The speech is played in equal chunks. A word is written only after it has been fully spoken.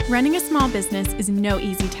Running a small business is no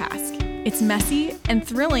easy task. It's messy and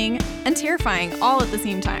thrilling and terrifying all at the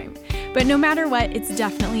same time. But no matter what, it's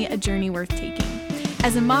definitely a journey worth taking.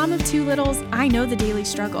 As a mom of two littles, I know the daily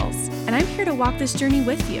struggles, and I'm here to walk this journey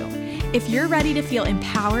with you. If you're ready to feel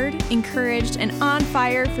empowered, encouraged, and on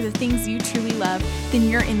fire for the things you truly love, then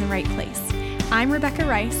you're in the right place. I'm Rebecca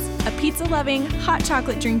Rice, a pizza-loving, hot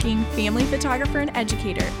chocolate-drinking family photographer and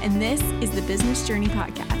educator, and this is the Business Journey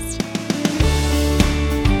Podcast.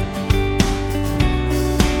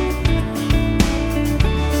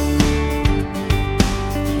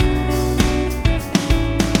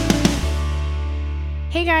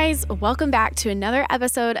 Hey guys, welcome back to another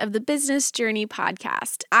episode of the Business Journey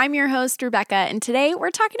Podcast. I'm your host, Rebecca, and today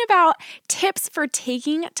we're talking about tips for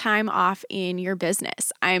taking time off in your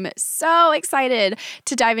business. I'm so excited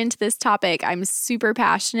to dive into this topic. I'm super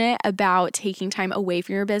passionate about taking time away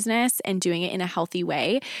from your business and doing it in a healthy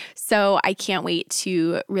way. So I can't wait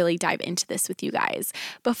to really dive into this with you guys.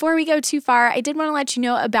 Before we go too far, I did want to let you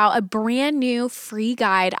know about a brand new free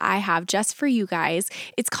guide I have just for you guys.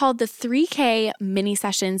 It's called the 3K Mini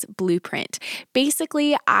Sessions Blueprint.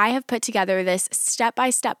 Basically, I have put together this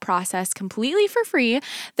step-by-step process completely for free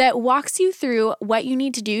that walks you through what you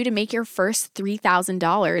need to do to make your first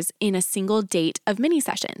 $3,000 in a single date of mini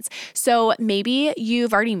sessions. So maybe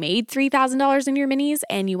you've already made $3,000 in your minis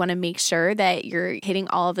and you want to make sure that you're hitting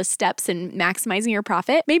all of the steps and maximizing your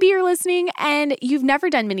profit. Maybe you're listening and you've never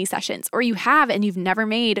done mini sessions, or you have and you've never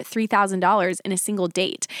made $3,000 in a single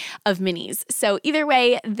date of minis. So either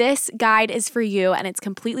way, this guide is for you and it's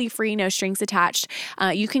completely free, no strings attached.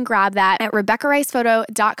 You can grab that at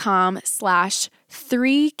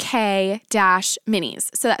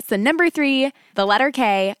RebeccaRicePhoto.com/3K-minis. So that's the number 3, the letter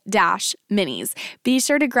K-minis. Be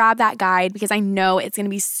sure to grab that guide because I know it's going to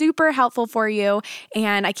be super helpful for you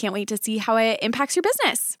and I can't wait to see how it impacts your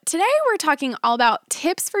business. Today, we're talking all about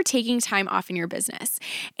tips for taking time off in your business.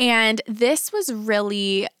 And this was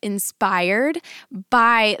really inspired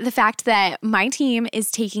by the fact that my team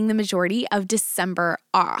is taking the majority of December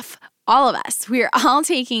off. All of us, we are all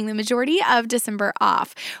taking the majority of December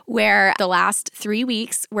off, where the last 3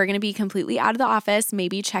 weeks, we're going to be completely out of the office,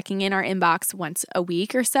 maybe checking in our inbox once a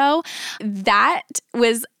week or so. That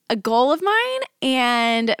was a goal of mine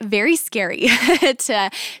and very scary to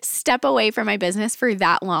step away from my business for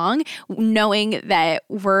that long, knowing that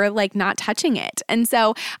we're not touching it. And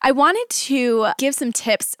so I wanted to give some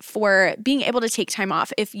tips for being able to take time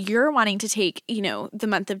off. If you're wanting to take, the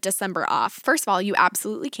month of December off, first of all, you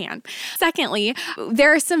absolutely can. Secondly,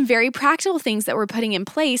 there are some very practical things that we're putting in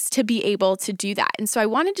place to be able to do that. And so I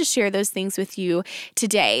wanted to share those things with you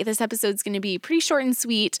today. This episode's going to be pretty short and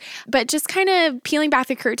sweet, but just kind of peeling back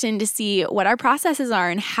the curtain to see what our processes are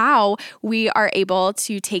and how we are able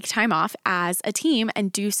to take time off as a team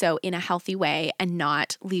and do so in a healthy way and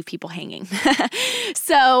not leave people hanging.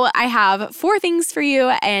 So I have 4 things for you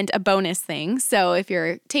and a bonus thing. So if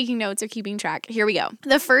you're taking notes or keeping track, here we go.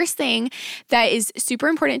 The first thing that is super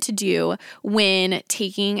important to do when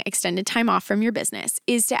taking extended time off from your business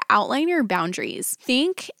is to outline your boundaries.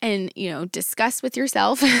 Think and, discuss with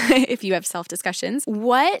yourself, if you have self-discussions,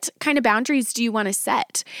 what kind of boundaries do you want to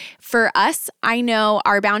set? For us, I know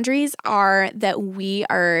our boundaries are that we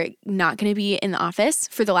are not going to be in the office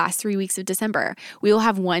for the last 3 weeks of December. We will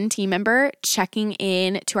have one team member checking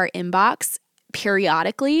in to our inbox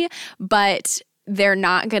periodically, but they're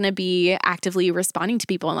not going to be actively responding to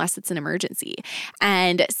people unless it's an emergency.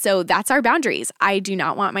 And so that's our boundaries. I do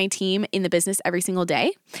not want my team in the business every single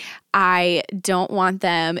day. I don't want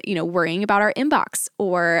them, worrying about our inbox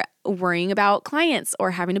or worrying about clients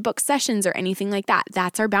or having to book sessions or anything like that.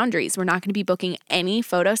 That's our boundaries. We're not going to be booking any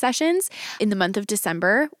photo sessions in the month of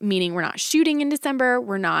December, meaning we're not shooting in December.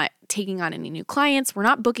 We're not taking on any new clients. We're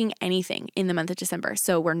not booking anything in the month of December.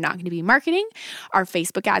 So we're not going to be marketing. Our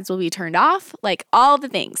Facebook ads will be turned off, all the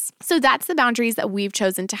things. So that's the boundaries that we've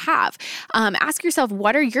chosen to have. Ask yourself,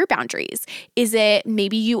 what are your boundaries? Is it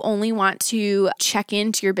maybe you only want to check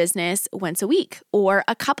into your business once a week or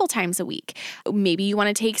a couple times a week? Maybe you want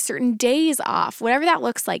to take certain days off, whatever that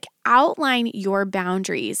looks like. Outline your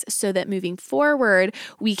boundaries so that moving forward,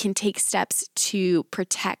 we can take steps to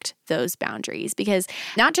protect those boundaries, because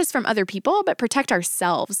not just from other people, but protect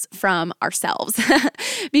ourselves from ourselves.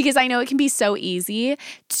 Because I know it can be so easy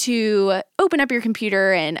to open up your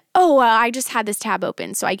computer and, I just had this tab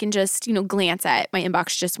open, so I can just, glance at my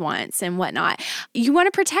inbox just once and whatnot. You want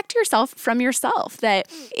to protect yourself from yourself. That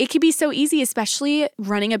it can be so easy, especially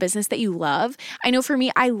running a business that you love. I know for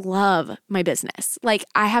me, I love my business.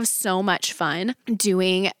 I have so much fun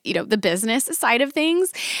doing, the business side of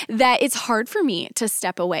things that it's hard for me to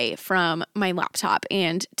step away from my laptop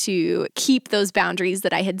and to keep those boundaries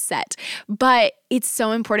that I had set. But it's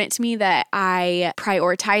so important to me that I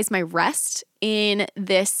prioritize my rest in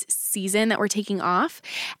this season that we're taking off.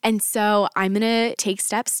 And so I'm going to take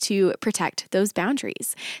steps to protect those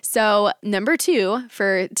boundaries. So number 2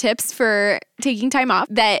 for tips for taking time off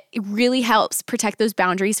that really helps protect those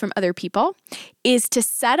boundaries from other people is to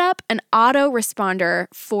set up an autoresponder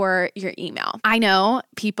for your email. I know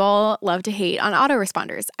people love to hate on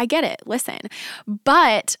autoresponders. I get it. Listen,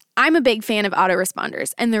 but I'm a big fan of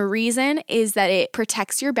autoresponders. And the reason is that it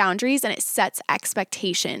protects your boundaries and it sets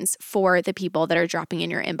expectations for the people that are dropping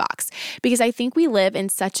in your inbox. Because I think we live in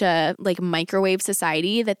such a microwave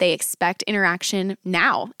society that they expect interaction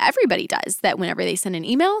now. Everybody does that. Whenever they send an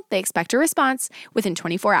email, they expect a response within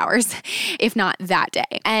 24 hours, if not that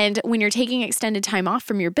day. And when you're taking extended time off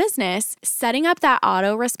from your business, setting up that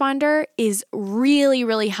autoresponder is really,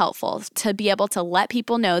 really helpful to be able to let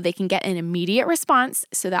people know they can get an immediate response.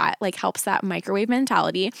 So that helps that microwave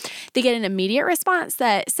mentality. They get an immediate response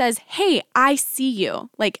that says, hey, I see you.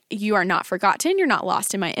 You are not forgotten. You're not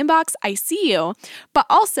lost in my inbox. I see you. But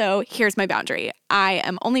also, here's my boundary. I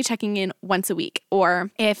am only checking in once a week.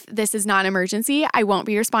 Or if this is not an emergency, I won't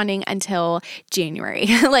be responding until January.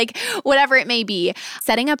 Whatever it may be,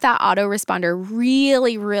 setting up that autoresponder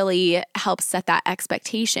really, really helps set that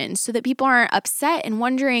expectation so that people aren't upset and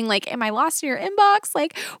wondering, am I lost in your inbox?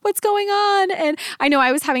 What's going on? And I know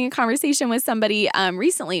I was having a conversation with somebody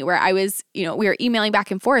recently where I was, we were emailing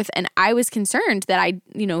back and forth, and I was concerned that I,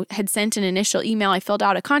 had sent an initial email. I filled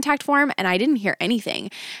out a contact form and I didn't hear anything.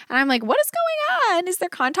 And I'm like, what is going on? Is their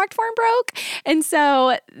contact form broke? And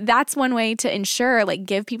so that's one way to ensure,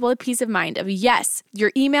 give people a peace of mind of, yes,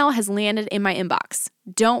 your email has landed in my inbox.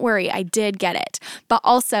 Don't worry, I did get it. But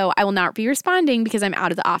also, I will not be responding because I'm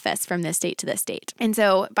out of the office from this date to this date. And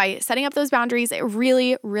so by setting up those boundaries, it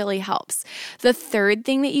really, really helps. The third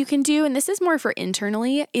thing that you can do, and this is more for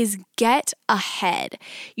internally, is get ahead.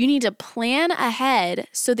 You need to plan ahead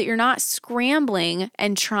so that you're not scrambling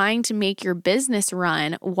and trying to make your business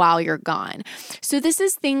run while you're gone. So this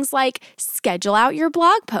is things like schedule out your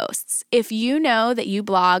blog posts. If you know that you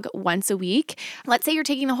blog once a week, let's say you're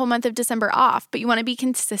taking the whole month of December off, but you want to be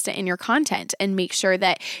consistent in your content and make sure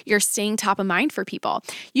that you're staying top of mind for people.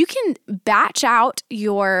 You can batch out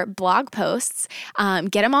your blog posts,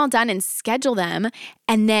 get them all done and schedule them,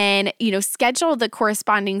 and then, schedule the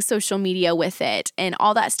corresponding social media with it and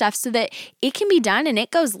all that stuff so that it can be done and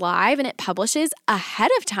it goes live and it publishes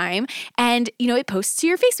ahead of time. And, it posts to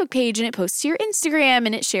your Facebook page and it posts to your Instagram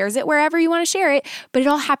and it shares it wherever you want to share it, but it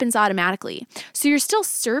all happens automatically. So you're still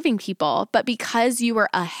serving people, but because you were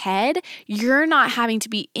ahead, you're not having to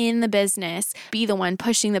be in the business, be the one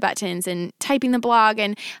pushing the buttons and typing the blog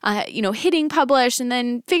and, hitting publish and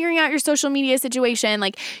then figuring out your social media situation.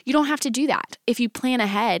 You don't have to do that. If you plan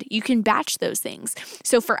ahead, you can batch those things.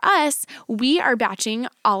 So for us, we are batching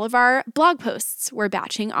all of our blog posts. We're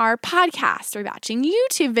batching our podcast. We're batching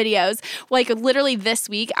YouTube videos. Literally this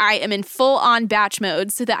week, I am in full on batch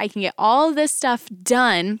mode so that I can get all of this stuff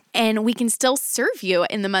done and we can still serve you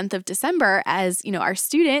in the month of December as, our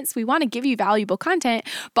students. We want to give you valuable content,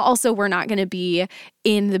 but also we're not going to be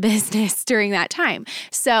in the business during that time.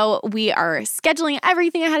 So we are scheduling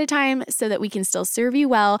everything ahead of time so that we can still serve you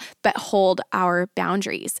well, but hold our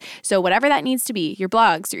boundaries. So whatever that needs to be, your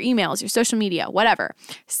blogs, your emails, your social media, whatever,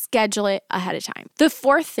 schedule it ahead of time. The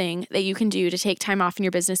fourth thing that you can do to take time off in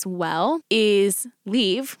your business well is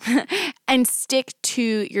leave and stick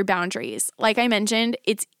to your boundaries. Like I mentioned,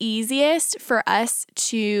 it's easiest for us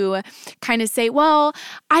to kind of say, well,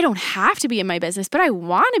 I don't have to be in my business, but I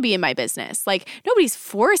want to be in my business. Nobody's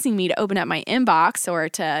forcing me to open up my inbox or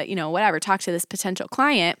to, talk to this potential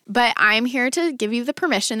client, but I'm here to give you the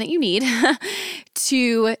permission that you need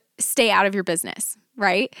to stay out of your business.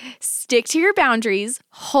 Right? Stick to your boundaries,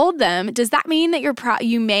 hold them. Does that mean that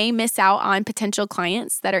you may miss out on potential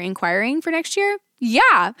clients that are inquiring for next year?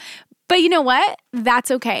 Yeah. But you know what? That's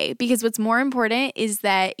okay, because what's more important is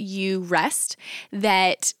that you rest,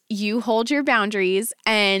 that you hold your boundaries,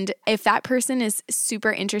 and if that person is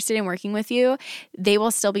super interested in working with you, they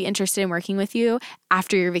will still be interested in working with you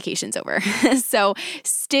after your vacation's over. So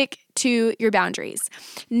stick to your boundaries.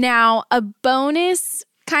 Now, a bonus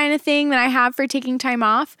kind of thing that I have for taking time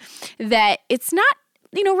off that it's not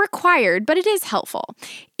required, but it is helpful,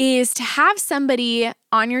 is to have somebody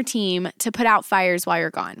on your team to put out fires while you're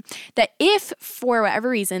gone. That if for whatever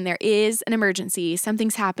reason there is an emergency,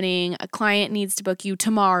 something's happening, a client needs to book you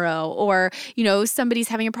tomorrow, or, somebody's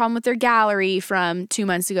having a problem with their gallery from 2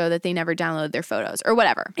 months ago that they never downloaded their photos or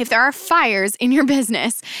whatever. If there are fires in your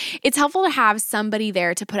business, it's helpful to have somebody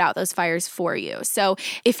there to put out those fires for you. So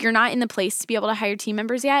if you're not in the place to be able to hire team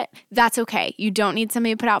members yet, that's okay. You don't need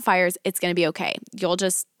somebody to put out fires. It's going to be okay. You'll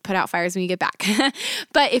just put out fires when you get back.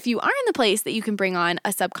 But if you are in the place that you can bring on a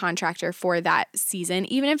subcontractor for that season,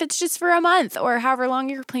 even if it's just for a month or however long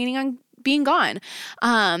you're planning on being gone.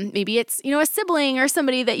 Maybe it's, a sibling or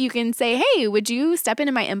somebody that you can say, hey, would you step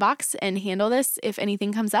into my inbox and handle this if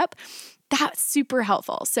anything comes up? That's super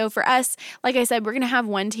helpful. So for us, like I said, we're going to have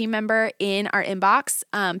one team member in our inbox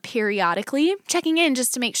periodically checking in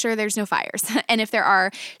just to make sure there's no fires. And if there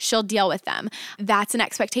are, she'll deal with them. That's an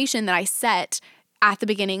expectation that I set at the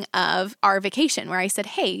beginning of our vacation, where I said,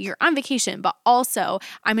 hey, you're on vacation, but also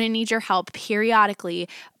I'm going to need your help periodically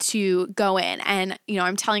to go in. And,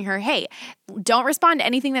 I'm telling her, hey, don't respond to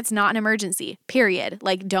anything that's not an emergency, period.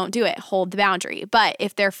 Like, don't do it. Hold the boundary. But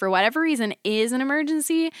if there, for whatever reason, is an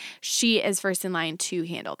emergency, she is first in line to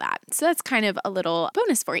handle that. So that's kind of a little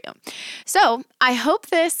bonus for you. So I hope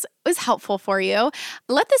this was helpful for you.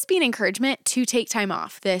 Let this be an encouragement to take time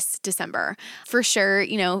off this December. For sure,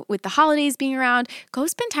 with the holidays being around, go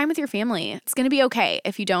spend time with your family. It's going to be okay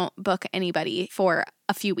if you don't book anybody for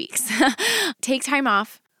a few weeks. Take time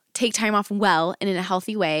off. Take time off well and in a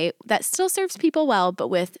healthy way that still serves people well, but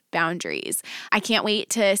with boundaries. I can't wait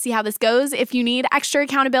to see how this goes. If you need extra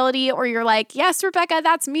accountability or you're like, yes, Rebecca,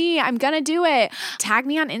 that's me, I'm going to do it. Tag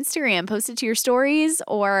me on Instagram, post it to your stories,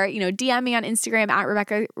 or, DM me on Instagram at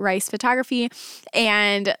Rebecca Rice Photography,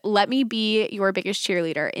 and let me be your biggest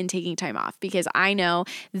cheerleader in taking time off, because I know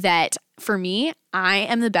that for me, I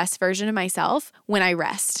am the best version of myself when I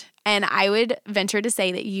rest. And I would venture to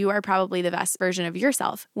say that you are probably the best version of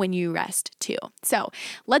yourself when you rest too. So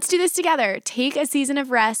let's do this together. Take a season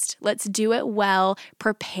of rest. Let's do it well.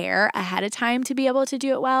 Prepare ahead of time to be able to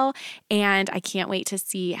do it well. And I can't wait to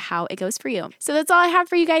see how it goes for you. So that's all I have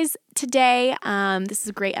for you guys today. This is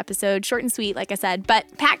a great episode, short and sweet, like I said,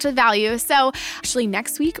 but packed with value. So actually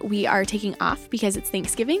next week we are taking off because it's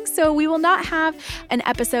Thanksgiving. So we will not have an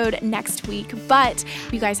episode next week, but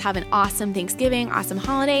you guys have an awesome Thanksgiving, awesome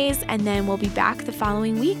holidays, and then we'll be back the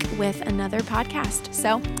following week with another podcast.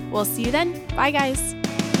 So we'll see you then. Bye guys.